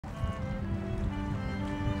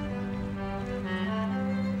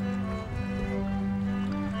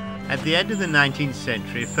At the end of the 19th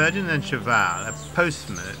century, Ferdinand Cheval, a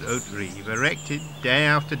postman at Haut-Rives, erected day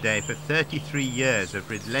after day for 33 years of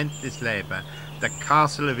relentless labour the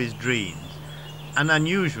castle of his dreams, an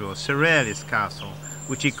unusual, surrealist castle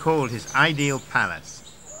which he called his ideal palace.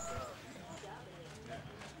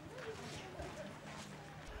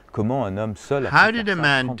 How did a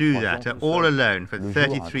man do that all alone for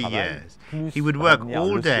 33 years? He would work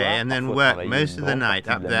all day and then work most of the night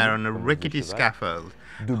up there on a rickety scaffold,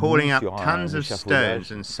 hauling up tons of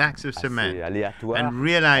stones and sacks of cement, and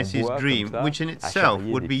realize his dream, which in itself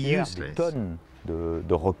would be useless.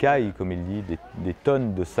 De rocailles, comme il dit, des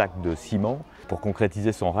tonnes de sacs de ciment pour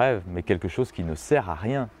concrétiser son rêve, mais quelque chose qui ne sert à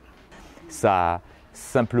rien. Ça a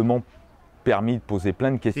simplement permis de poser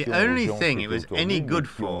plein de questions. The only thing it was any good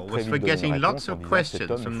for was for getting lots of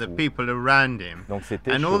questions from the people around him,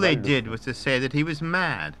 and all they did was to say that he was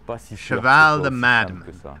mad, Cheval the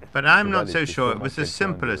madman. But I'm not so sure it was as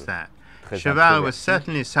simple as that. Cheval was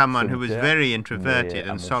certainly someone who was very introverted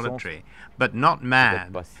and solitary, but not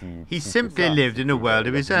mad. He simply lived in a world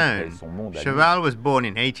of his own. Cheval was born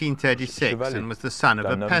in 1836 and was the son of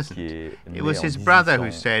a peasant. It was his brother who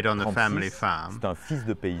stayed on the family farm.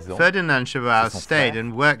 Ferdinand Cheval stayed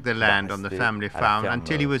and worked the land on the family farm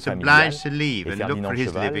until he was obliged to leave and look for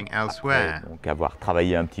his living elsewhere. Donc avoir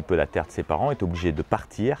travaillé un petit peu la terre de ses parents, est obligé de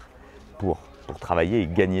partir pour travailler et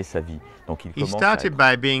gagner sa vie. He started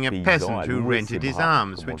by being a peasant who rented his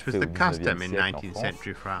arms, which was the custom in 19th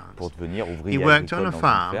century France. He worked on a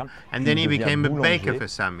farm, and then he became a baker for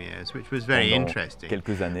some years, which was very interesting,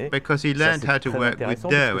 because he learned how to work with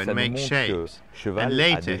dough and make shapes. And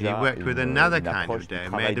later he worked with another kind of dough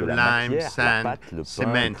made of lime, sand,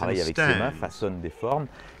 cement and stone.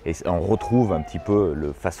 Et on retrouve un petit peu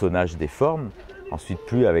le façonnage des formes, ensuite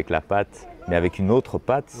plus avec la pâte, mais avec une autre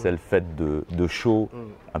pâte, celle faite de chaux,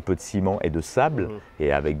 un peu de ciment et de sable,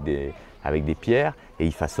 et avec des pierres, et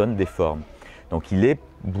il façonne des formes. Donc il est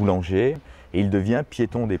boulanger, et il devient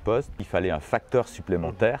piéton des postes. Il fallait un facteur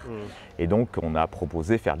supplémentaire, et donc on a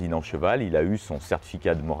proposé Ferdinand Cheval. Il a eu son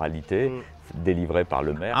certificat de moralité, délivré par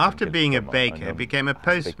le maire. After being a baker, he became a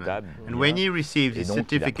postman, and when he received his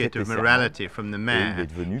certificate of morality from the mayor,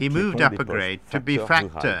 he moved up a grade to be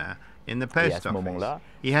facteur in the post office.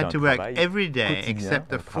 He had to work every day except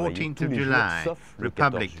the 14th of July,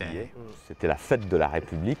 Republic Day. C'était la fête de la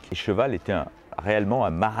République. Et Cheval était réellement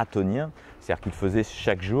un marathonien, c'est-à-dire qu'il faisait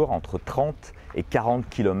chaque jour entre 30 et 40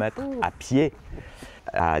 km à pied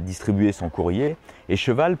à distribuer son courrier. Et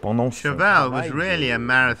Cheval, pendant son Cheval was really a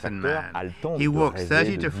marathon man. He walked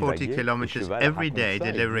 30 to 40 kilometers every day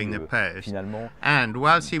delivering the post, and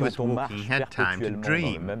whilst he was walking, he had time to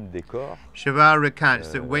dream. Cheval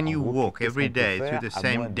recounts that when you walk every day through the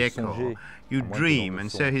same decor, you dream, and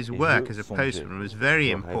so his work as a postman was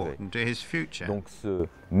very important to his future. Donc ce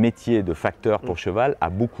métier de facteur pour Cheval a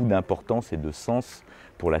beaucoup d'importance et de sens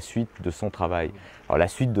pour la suite de son travail. Alors la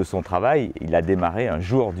suite de son travail, il a démarré un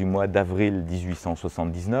jour du mois d'avril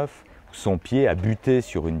 1879, où son pied a buté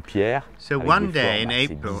sur une pierre. So one day in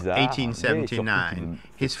April 1879,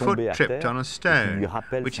 his foot tripped on a stone,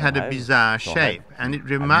 which had a bizarre shape, and it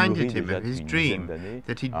reminded him of his dream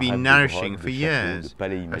that he'd been nourishing for years,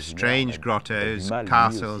 of strange grottos,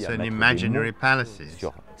 castles and imaginary palaces.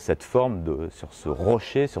 Sur cette forme, sur ce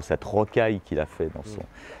rocher, sur cette rocaille qu'il a fait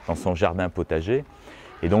dans son jardin potager.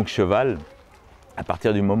 Et donc Cheval, à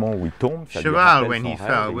partir du moment où il tombe, Cheval, when he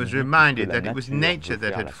fell, was reminded that it was nature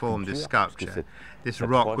that had formed this sculpture, this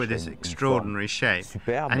rock with this extraordinary shape,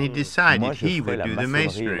 and he decided he would do the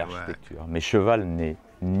masonry work. Mais Cheval n'est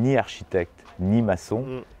ni architecte ni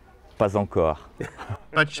maçon, pas encore.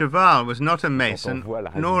 But Cheval was not a mason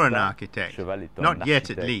nor an architect, not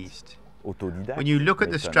yet at least. When you look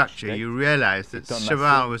at the structure, you realize that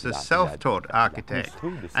Cheval was a self-taught architect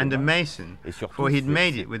and a mason, for he'd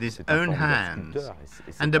made it with his own hands.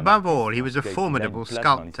 And above all, he was a formidable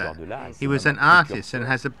sculptor. He was an artist and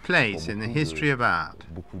has a place in the history of art.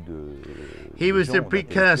 He was the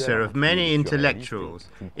precursor of many intellectuals,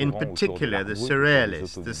 in particular the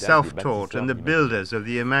surrealists, the self-taught and the builders of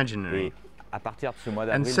the imaginary.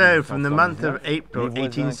 And so, from the month of April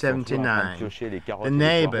 1879, the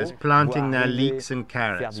neighbours planting their leeks and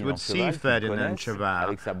carrots would see Ferdinand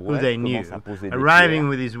Cheval, who they knew, arriving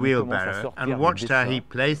with his wheelbarrow, and watched how he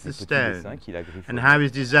placed the stone, and how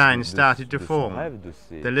his design started to form,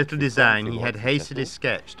 the little design he had hastily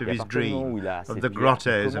sketched of his dream, of the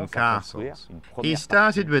grottos and castles. He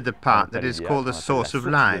started with the part that is called the source of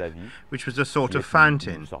life, which was a sort of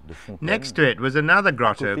fountain. Next to it was another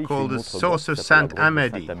grotto called the source of Saint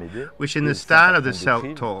Amédée, which in the style of the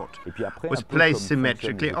self-taught was placed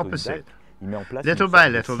symmetrically opposite. Little by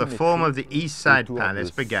little, the form of the East Side Palace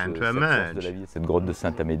began to emerge. Cette grotte de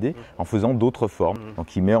Saint-Amédée, en faisant d'autres formes.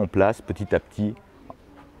 Donc il met en place petit à petit,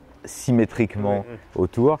 symétriquement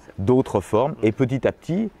autour, d'autres formes, et petit à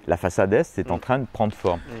petit, la façade est en train de prendre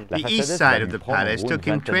forme. The east side of the palace took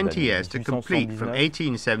him 20 years to complete, from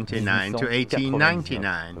 1879 to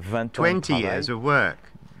 1899, 20 years of work.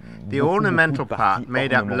 The ornamental part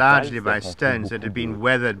made up largely by stones that had been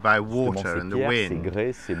weathered by water and the wind,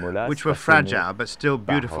 which were fragile but still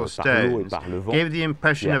beautiful stones, gave the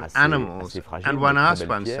impression of animals, and one asked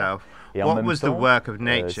oneself, what was the work of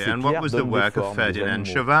nature and what was the work of Ferdinand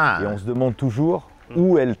Cheval? Et on se demande toujours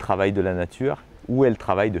où est le travail de la nature, où est le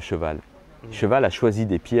travail de Cheval. Cheval a choisi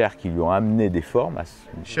des pierres qui lui ont amené des formes.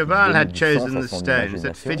 Cheval had chosen the stones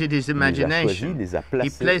that fitted his imagination. He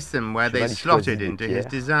placed them where they slotted into his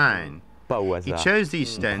design. He chose these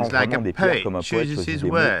stones like a poet chooses his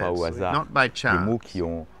words, not by chance.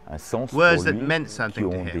 Words that meant something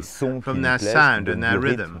to him, from their sound and their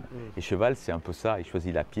rhythm. Et Cheval, c'est un peu ça. Il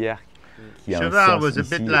choisit la pierre qui a un Cheval sens was a ici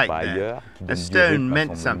bit et like pas that. ailleurs, qui A donne stone durée meant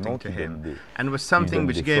par son something monument, to qui him, donne des, and was qui something donne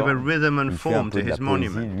which des gave a formes. rhythm and Il fait un form peu to de la his poésie,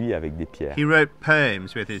 monument. lui, avec des pierres. He wrote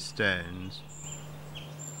poems with his stones.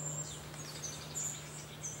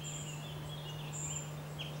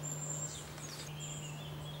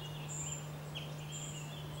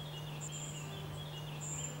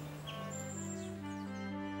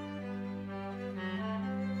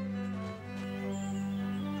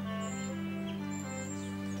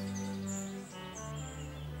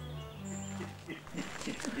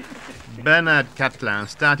 Bernard Catlin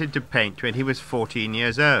started to paint when he was 14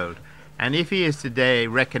 years old, and if he is today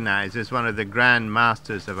recognized as one of the grand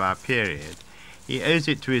masters of our period, he owes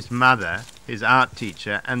it to his mother, his art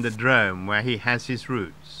teacher, and the Drome, where he has his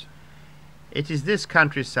roots. It is this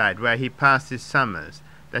countryside where he passed his summers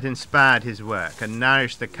that inspired his work and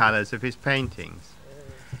nourished the colors of his paintings.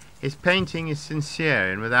 His painting is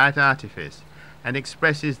sincere and without artifice, and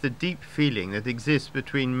expresses the deep feeling that exists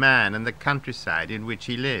between man and the countryside in which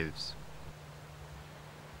he lives.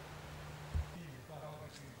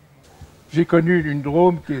 J'ai connu une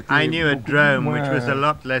Drome qui était I knew a Drome which was a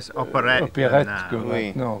lot less opérette than now. que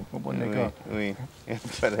maintenant. Bon, d'accord. Oui,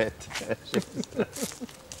 opérette.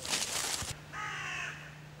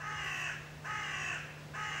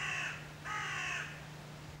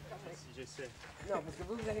 Non, parce que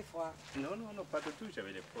vous avez froid. Non, non, non, pas du tout,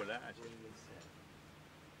 j'avais des frollages.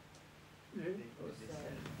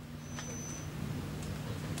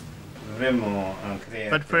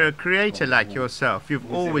 But for a creator like yourself,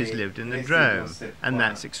 you've always lived in the Drome, and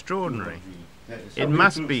that's extraordinary. It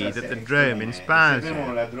must be that the Drome inspires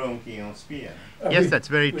you. Yes, that's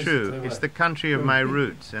very true. It's the country of my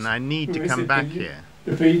roots, and I need to come back here.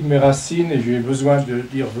 Le pays de mes racines et j'ai besoin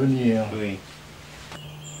d'y revenir.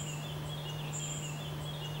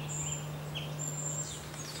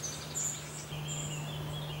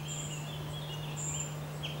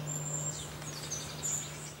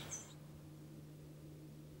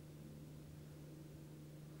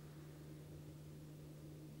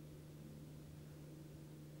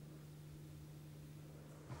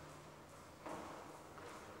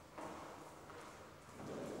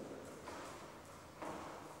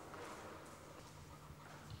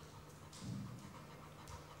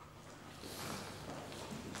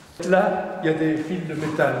 Là, il y a des fils de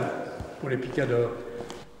métal pour les picadors.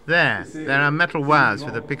 There are metal wires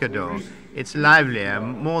for the picador. It's livelier,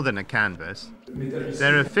 more than a canvas.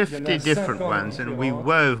 There are 50 different ones, and we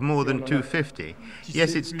wove more than 250.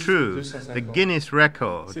 Yes, it's true, the Guinness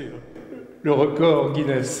record. Le record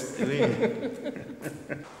Guinness.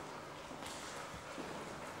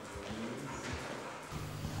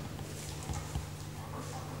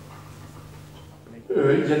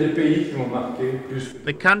 Il y a des pays qui m'ont marqué plus.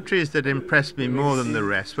 The countries that impressed me more than the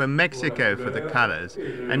rest were Mexico for the colors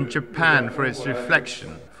and Japan for its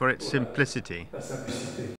reflection, for its simplicity. La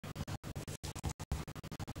simplicité.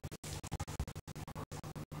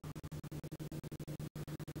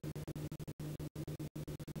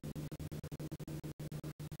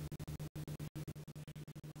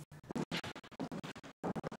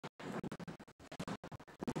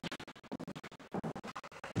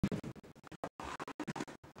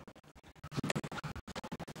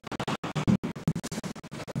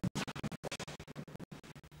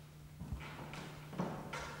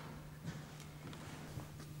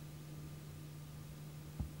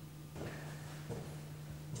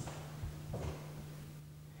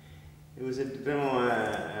 Vous êtes vraiment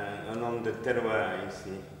un homme de terroir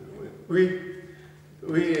ici. Oui,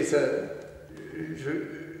 oui, et ça,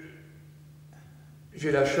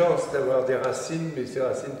 J'ai la chance d'avoir des racines, mais ces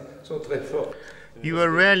racines sont très fortes. You are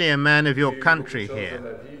really a man of your country here.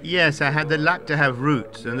 Yes, I had the luck to have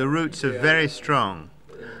roots, and the roots are very strong.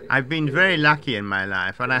 I've been very lucky in my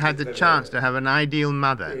life, and I had the chance to have an ideal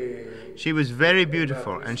mother. She was very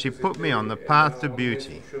beautiful, and she put me on the path to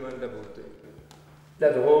beauty. La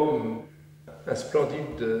Drome, un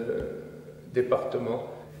splendide département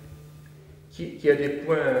qui a des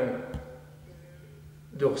points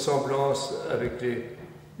de ressemblance avec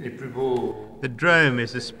les plus beaux. The Drome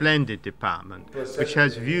is a splendid department, which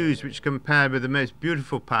has views which compare with the most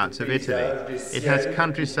beautiful parts of Italy. It has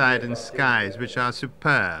countryside and skies which are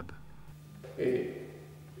superb.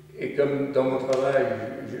 Et comme dans mon travail,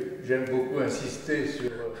 j'aime beaucoup insister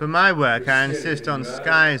sur. For my work, I insist on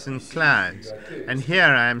skies and clouds, and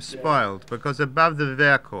here I am spoiled because above the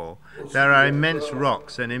Vercors there are immense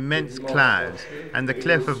rocks and immense clouds, and the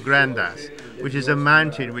cliff of Grandas, which is a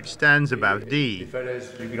mountain which stands above D. Les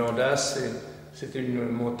falaises du Grandas, c'est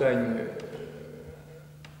une montagne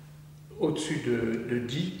au-dessus de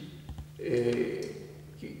Die, et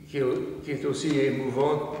qui est aussi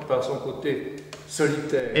émouvante par son côté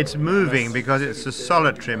solitaire. It's moving because it's a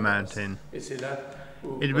solitary mountain. Et c'est là.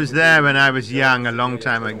 It was there when I was young a long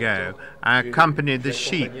time ago. I accompanied the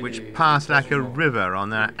sheep which pass like a river on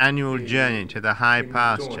their annual journey to the high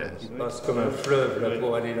pastures. Ils passent comme un fleuve là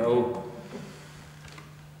pour aller là-haut.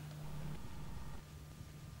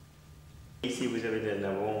 Ici, vous avez des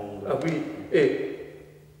lavande. Ah oui, et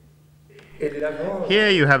les lavandes. Here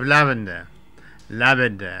you have lavender.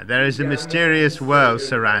 Lavender. There is a mysterious world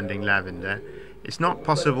surrounding lavender. It's not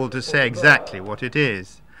possible to say exactly what it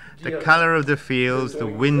is. The color of the fields, the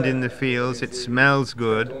wind in the fields, it smells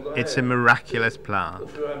good. It's a miraculous plant. Au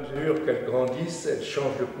fur et à mesure qu'elles grandissent, elles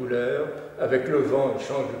changent de couleur. Avec le vent, elles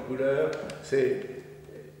changent de couleur.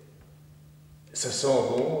 Ça sent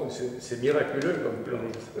bon, c'est miraculeux comme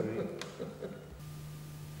plante.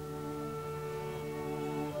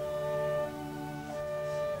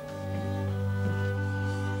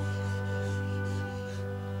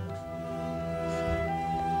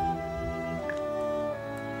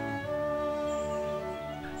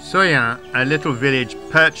 Soyen, a little village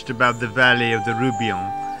perched above the valley of the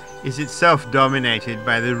Roubion, is itself dominated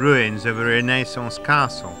by the ruins of a Renaissance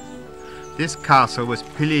castle. This castle was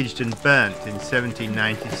pillaged and burnt in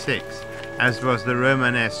 1796, as was the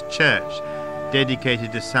Romanesque church,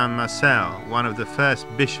 dedicated to Saint Marcel, one of the first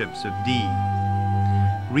bishops of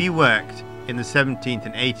Die. Reworked in the 17th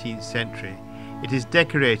and 18th century, it is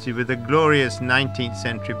decorated with a glorious 19th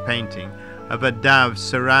century painting of a dove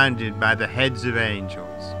surrounded by the heads of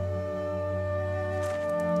angels.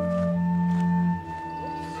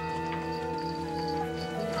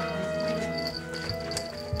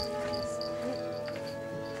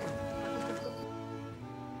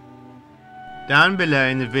 Down below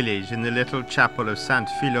in the village, in the little chapel of Sainte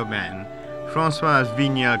Philomène, Françoise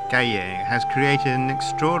Vignal-Caillet has created an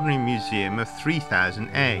extraordinary museum of 3,000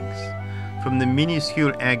 eggs, from the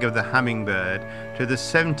minuscule egg of the hummingbird to the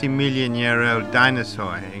 70-million-year-old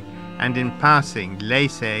dinosaur egg, and in passing,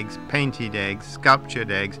 lace eggs, painted eggs, sculptured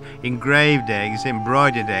eggs, engraved eggs,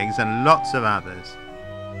 embroidered eggs, and lots of others.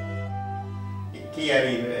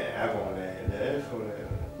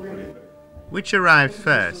 Which arrived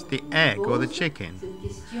first, the egg or the chicken?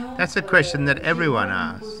 That's a question that everyone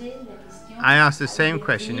asks. I asked the same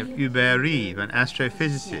question of Haut-Rives, an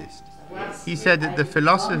astrophysicist. He said that the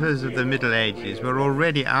philosophers of the Middle Ages were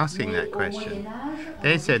already asking that question.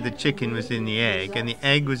 They said the chicken was in the egg and the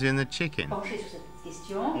egg was in the chicken.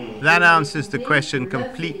 That answers the question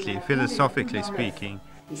completely, philosophically speaking.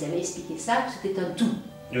 Ils avaient expliqué ça, que c'était un tout,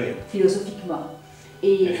 philosophiquement.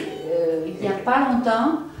 Et il n'y a pas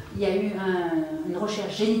longtemps, il y a eu une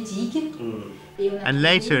recherche génétique. And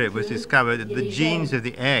later it was discovered that the genes of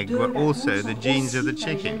the egg were also the genes of the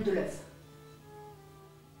chicken.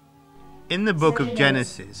 In the book of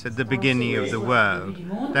Genesis, at the beginning of the world,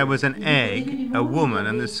 there was an egg, a woman,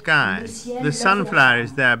 and the sky. The sunflower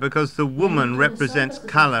is there because the woman represents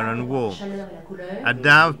color and warmth, a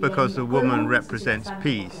dove because the woman represents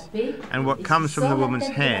peace, and what comes from the woman's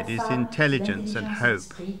head is intelligence and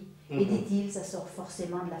hope.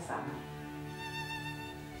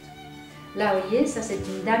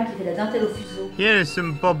 Here is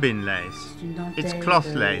some bobbin lace. It's cloth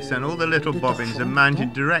lace and all the little bobbins are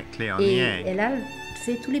mounted directly on the egg.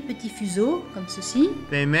 Fait tous les petits fuseaux comme ceci.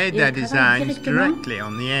 They made their designs directly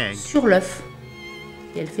on the egg. Sur l'œuf.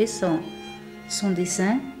 Et elle fait son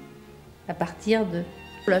dessin à partir de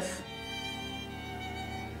l'œuf.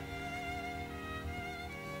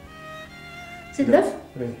 C'est de l'œuf?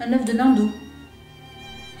 Oui. Un œuf de Nandou.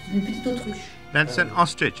 Une petite autruche. That's an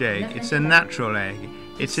ostrich egg. It's a natural egg.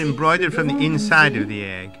 It's embroidered from the inside of the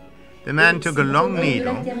egg. The man took a long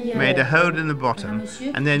needle, made a hole in the bottom,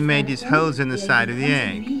 and then made his holes in the side of the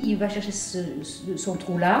egg. Il va chercher son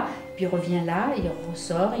trou là, puis il revient là, il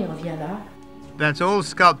ressort, il revient là. That's all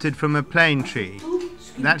sculpted from a plane tree.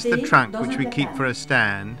 That's the trunk which we keep for a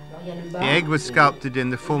stand. The egg was sculpted in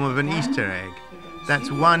the form of an Easter egg. That's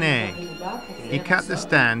one egg. He cut the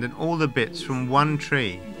stand and all the bits from one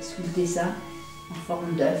tree. Sculpter ça en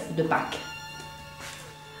forme d'œuf de Pâques.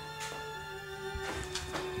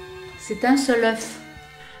 C'est un seul œuf.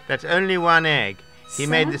 That's only one egg. He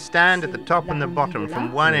made the stand at the top and the bottom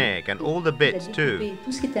from one egg and all the bits too.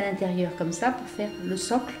 Tout ce qui est à l'intérieur comme ça pour faire le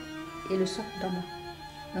socle et le socle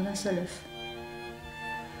dans un seul œuf.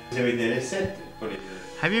 Vous avez des recettes pour les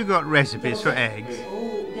œufs? Have you got recipes for eggs?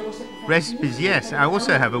 Recipes, yes. I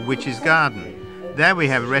also have a witch's garden. There we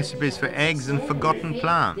have recipes for eggs and forgotten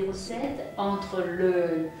plants. Des recettes entre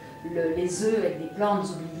les œufs avec des plantes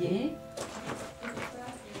oubliées.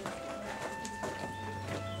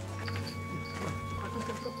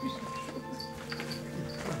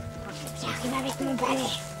 J'arrive avec mon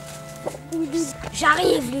balai.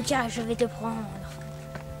 J'arrive, Lucas, je vais te prendre.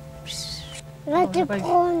 Va te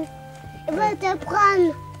prendre. Va te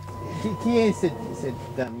prendre. Qui est cette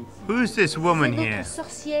dame ici? Who's this woman here?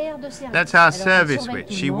 Sorcière de service. That's our service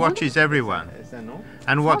witch. She watches everyone.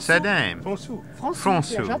 And what's her name? François.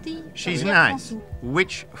 François. She's nice.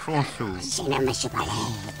 Witch François. C'est le monsieur balai.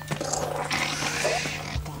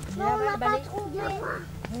 Non, on l'a pas trouvé.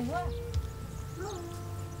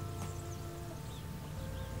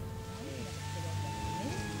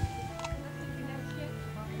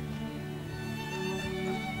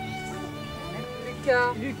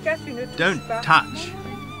 Lucas, tu ne touches Don't pas. touch.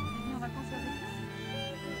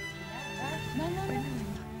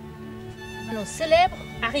 Nos célèbres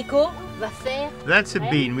haricots va faire. That's a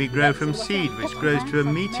bean we grow from seed, which grows to a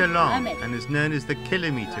metre long and is known as the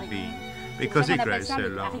kilometre bean because it grows so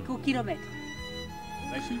long.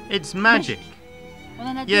 It's magic.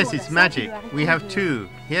 Yes, it's magic. We have two.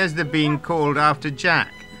 Here's the bean called after Jack.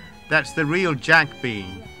 That's the real Jack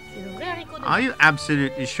bean. Are you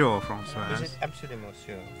absolutely sure, Françoise? Absolument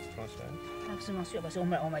sûr, François. Absolument sûr, parce qu'on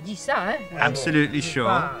m'a dit ça, hein. Absolutely sure.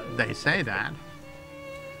 They say that.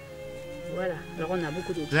 Voilà. Alors on a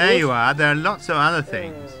beaucoup d'autres There choses. you are. There are lots of other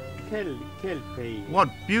things. Quel pays? What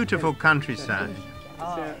beautiful countryside.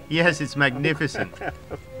 Yes, it's magnificent.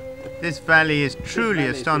 This valley is truly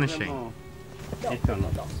astonishing. Étonnant.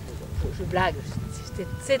 Je blague,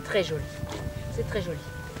 c'est très joli. C'est très joli.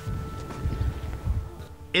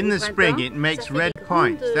 In the spring, it makes red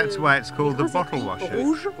points. That's why it's called the bottle washer.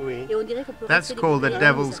 Oui. That's called the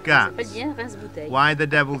devil's guts. Why the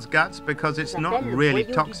devil's guts? Because it's not really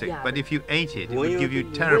toxic, but if you ate it, it would give you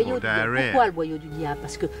terrible Pourquoi diarrhea. le boyau du diable?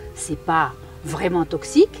 Parce que c'est pas vraiment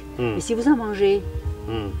toxique, mais si vous en mangez,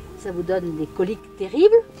 ça vous donne des coliques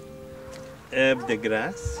terribles. Herbe de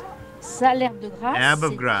grasse. Ça, l'herbe de grâce, Herb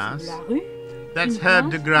of c'est grass. de la rue. That's herb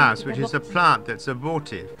de grasse, which is a plant that's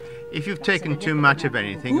abortive. If you've taken too much of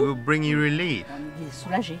anything, it will bring you relief. Il est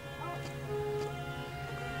soulagé.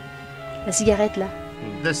 La cigarette là.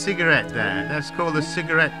 The cigarette there, that's called the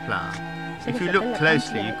cigarette plant. If you look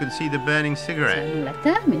closely, you can see the burning C'est cigarette. un nom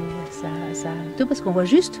latin, mais ça tout parce qu'on voit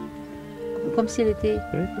juste comme si elle était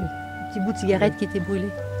un petit bout de cigarette qui était brûlé.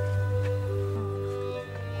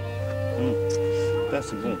 Ça,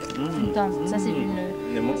 c'est bon. Attends, ça c'est une.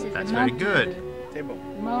 c'est That's une very menthe good. de- C'est bon.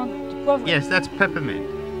 menthe de poivre. Yes, that's peppermint.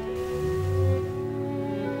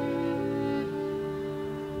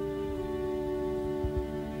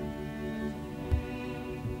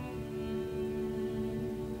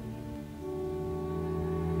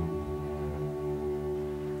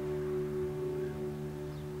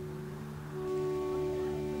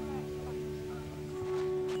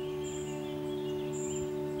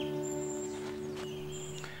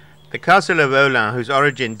 The castle of Olin, whose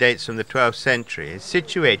origin dates from the 12th century, is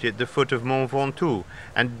situated at the foot of Mont Ventoux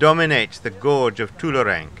and dominates the gorge of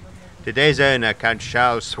Toulorenc. Today's owner, Count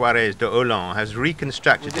Charles Suarez de Olin, has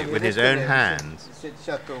reconstructed it with his own hands.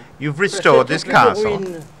 You've restored this castle.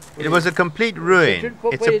 It was a complete ruin.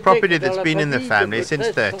 It's a property that's been in the family since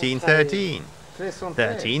 1313.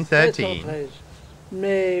 1313.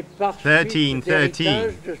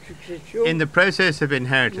 1313. In the process of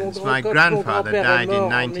inheritance, my grandfather died in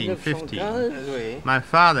 1915. My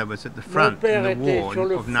father was at the front in the war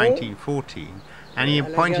of 1914, and he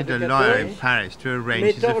appointed a lawyer in Paris to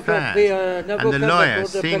arrange his affairs. And the lawyer,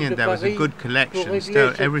 seeing that there was a good collection,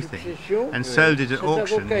 stole everything and sold it at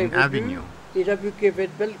auction in Avignon. Il a vu qu'il y avait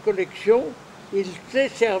de belles collections, il s'est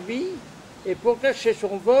servi, et pour cacher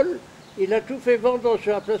son vol, Il a tout fait vendre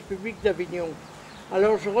sur la place publique d'Avignon.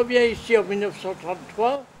 Alors je reviens ici en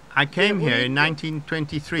 1933. I came here in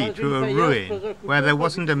 1923 to a ruin where there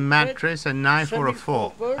wasn't a mattress, a knife or a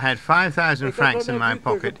fork. I had 5,000 francs in my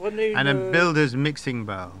pocket and a builder's mixing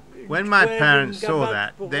bowl. When my parents saw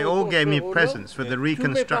that, they all gave me presents for the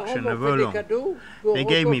reconstruction of Hollande. They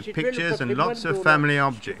gave me pictures and lots of family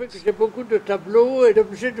objects. J'ai beaucoup de tableaux et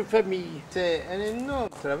d'objets de famille. C'est un énorme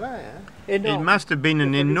travail, hein? It must have been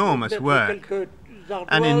an enormous work.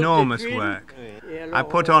 An enormous work. I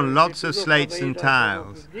put on lots of slates and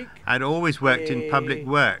tiles. I'd always worked in public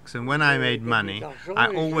works, and when I made money, I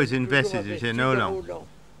always invested it in Hollande.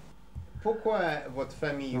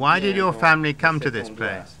 Why did your family come to this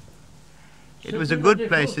place? It was a good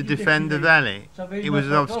place to defend the valley. It was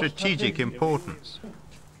of strategic importance.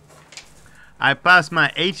 I passed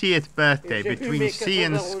my 80th birthday between sea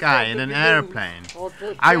and sky in an aeroplane.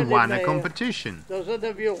 I won a competition. Dans un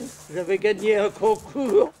avion, j'avais gagné un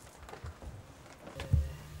concours.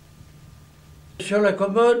 Sur la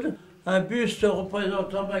commode, un buste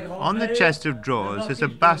représentant ma grand-mère. On the chest of drawers is a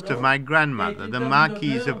bust of my grandmother, the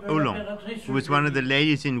Marquise of Hollande, who was one of the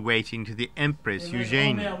ladies-in-waiting to the Empress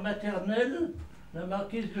Eugénie.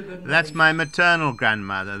 That's my maternal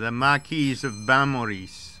grandmother, the Marquise of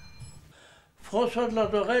Bain-Maurice. François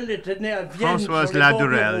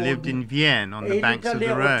Ladurelle lived in Vienne on the banks of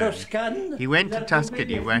the Rhone. He went to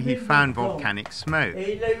Tuscany where he found volcanic smoke.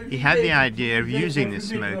 He had the idea of using this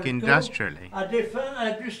smoke industrially.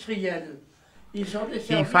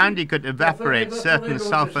 He found he could evaporate certain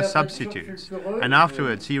sulfur substitutes, and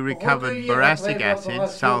afterwards he recovered boracic acid,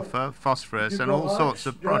 sulfur, phosphorus, and all sorts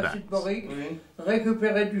of products.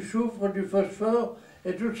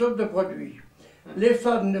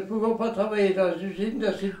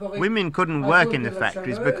 Women couldn't work in the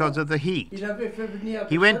factories because of the heat.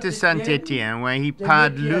 He went to Saint-Étienne where he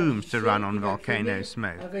powered looms to run on volcano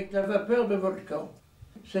smoke.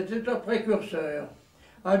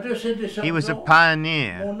 He was a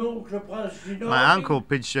pioneer. My uncle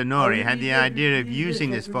Pictionori had the idea of using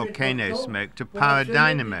this volcano smoke to power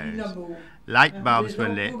dynamos. Light bulbs were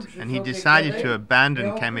lit, and he decided to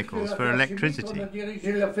abandon chemicals for electricity.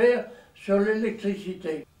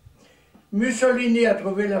 Mussolini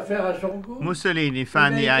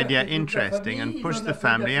found the idea interesting and pushed the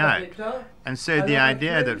family out, and so the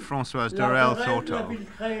idea that François Dorel thought of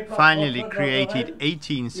finally created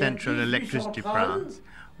 18 central electricity plants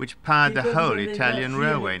which powered the whole Italian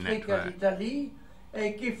railway network.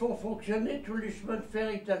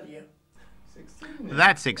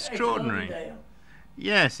 That's extraordinary.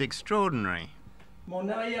 Yes, extraordinary.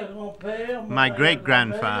 My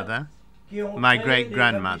great-grandfather, my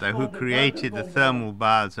great-grandmother, who created the thermal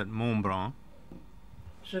baths at Montblanc.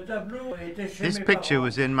 This picture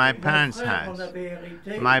was in my parents' house.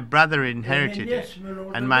 My brother inherited it,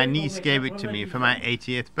 and my niece gave it to me for my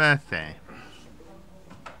 80th birthday.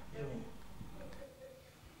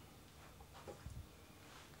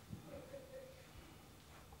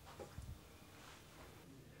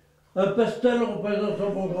 The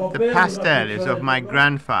pastel is of my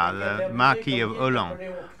grandfather, Marquis of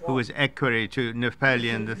Hollande, who was equerry to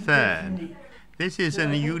Napoleon III. This is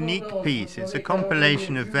a unique piece. It's a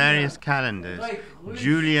compilation of various calendars: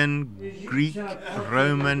 Julian, Greek,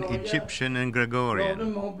 Roman, Egyptian, and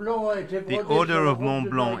Gregorian. The Order of Mont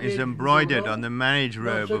Blanc is embroidered on the marriage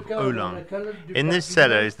robe of Hollande. In this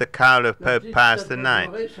cellar is the cowl of Pope Pius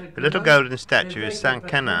IX. The little golden statue is Saint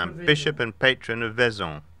Canin, bishop and patron of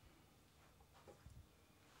Vaison.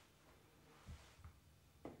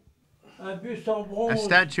 A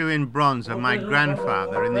statue in bronze of my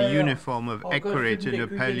grandfather in the uniform of equerry to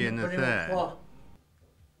Napoleon III.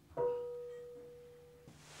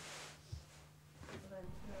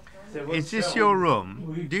 Is this your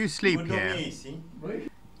room? Do you sleep here?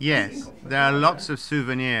 Yes, there are lots of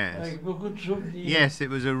souvenirs. Yes,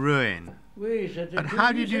 it was a ruin. But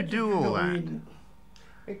how did you do all that?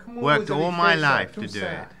 Worked all my life to do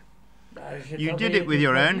it. You did it with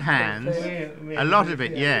your own hands. A lot of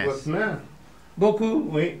it, yes.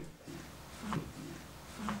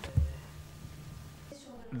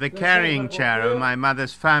 The carrying chair of my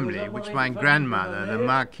mother's family, which my grandmother, the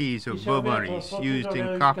Marquise of Beaumaris, used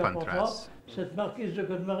in Carpentras.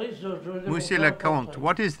 Monsieur le Comte,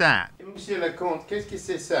 what is that? Monsieur le Comte, qu'est-ce que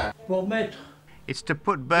c'est ça? It's to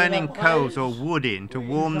put burning coals or wood in to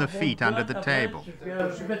warm the feet under the table.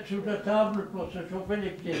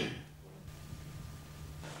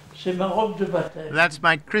 That's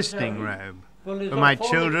my christening robe, for my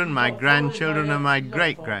children, my grandchildren, and my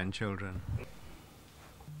great-grandchildren.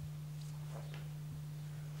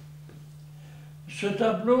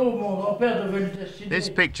 This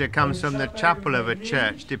picture comes from the chapel of a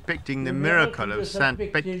church depicting the miracle of Saint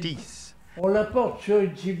Baptiste. On la porte sur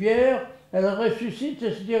une civière, elle ressuscite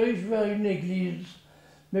et se dirige vers une église.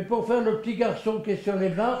 Mais pour faire le petit garçon qui est sur les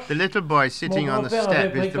marches, the little boy sitting on the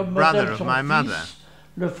step is the brother of my mother.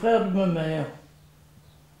 Le frère de ma mère.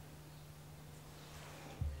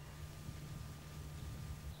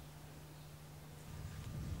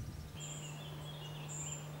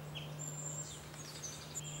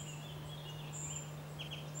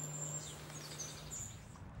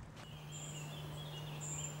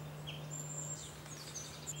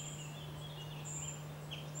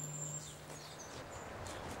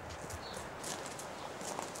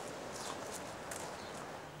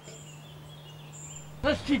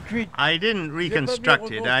 I didn't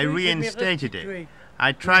reconstruct it, I reinstated it.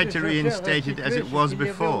 I tried to reinstate it as it was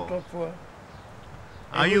before.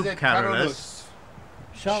 Are you Carolus?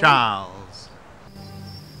 Charles?